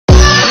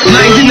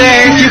Nines in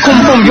there if you come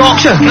from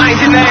Yorkshur.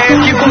 Nines in there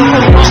if you come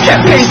from Yorkshur. Get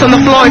paste on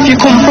the floor if you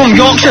come from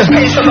Yorkshur.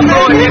 Paste on the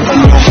floor if you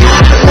come from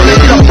Yorkshur. Wanna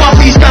see the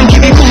poppy skank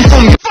if you come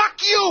from. Fuck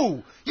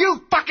you! You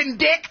fucking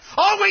dick!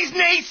 Always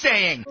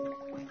naysaying!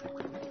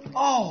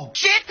 Oh,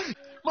 shit!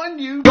 My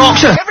new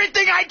Yorkshur.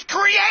 Everything I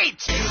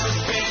create!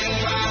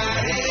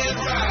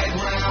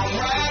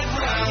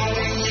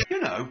 You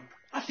know,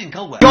 I think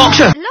I'll wear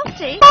Yorkshur.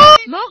 Lottie,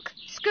 Muck,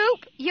 Scoop,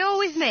 you're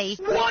with me.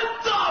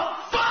 What the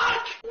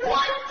fuck?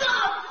 What the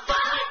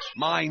fuck?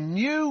 my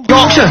new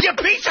Yorkshur. You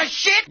piece of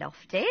shit!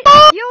 Lofty,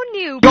 you're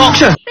new.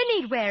 Yorkshur. They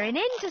need wearing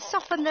in to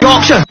soften the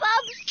Yorkshire.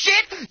 bubs.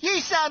 Shit! You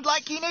sound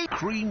like you need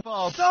cream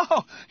bob.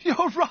 Oh, you're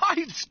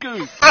right,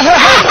 Scoop.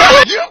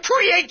 You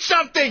create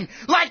something!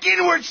 Like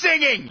inward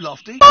singing!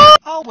 Lofty,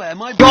 I'll wear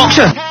my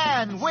Yorkshur.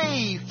 Can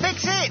we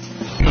fix it?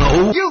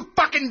 No. You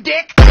fucking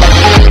dick!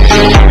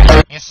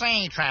 You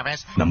see,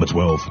 Travis, Number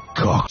 12,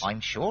 cock.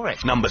 I'm sure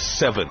it's... Number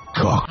 7,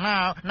 Cock.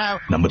 No.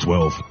 number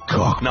 12,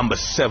 Cock. number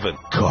 7,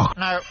 Cock.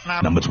 No.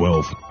 number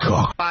 12,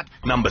 Cock. But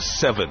number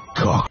 7.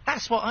 Cock.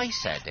 that's what I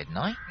said, didn't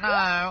I?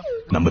 No.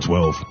 Number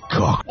 12.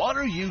 Cock. What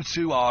are you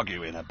two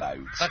arguing about?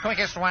 The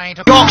quickest way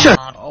to... Yorkshire.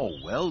 Oh,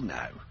 well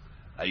now.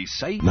 I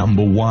say...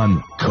 Number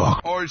 1.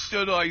 Cock. Or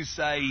should I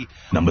say...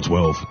 Number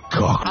 12.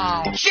 Cock.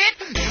 Oh, shit!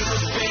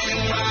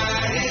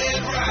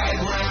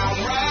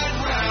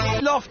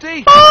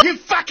 Lofty? You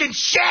fucking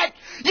shit!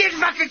 You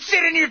fucking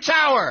sit in your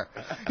tower!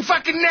 You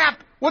fucking nap!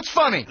 What's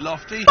funny?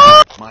 Lofty?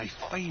 My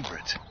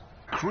favourite.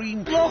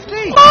 Cream...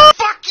 Lofty?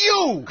 Fuck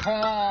you!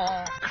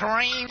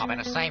 Cream. I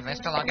better save this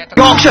till I get to...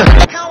 Yorkshire.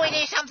 Can we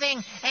do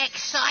something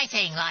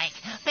exciting, like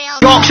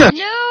build... Yorkshire.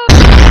 No.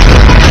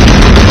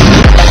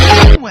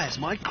 Where's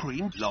my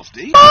cream?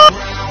 Lofty? You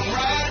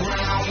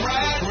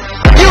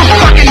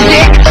fucking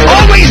dick!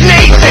 Always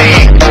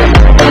naysaying!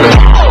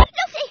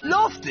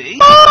 Lofty?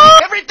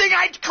 Everything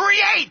I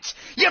create!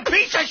 You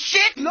piece of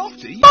shit!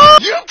 Lofty?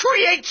 You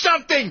create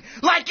something!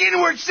 Like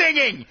inward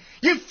singing!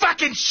 You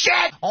fucking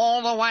shit!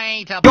 All the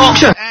way to...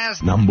 Yorkshire.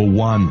 As... Number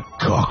 1.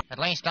 Cock. At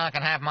least I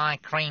can have my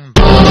cream...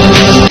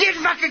 You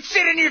fucking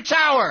sit in your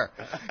tower!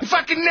 You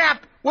fucking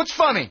nap! What's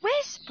funny?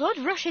 Where's Spud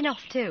rushing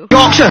off to?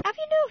 Yorkshire. Have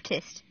you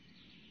noticed?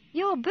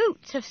 Your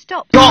boots have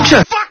stopped.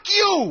 Yorkshire. Fuck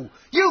you!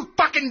 You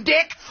fucking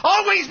dick!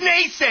 Always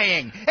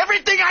naysaying!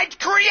 Everything I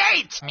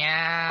create!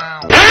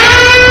 Meow.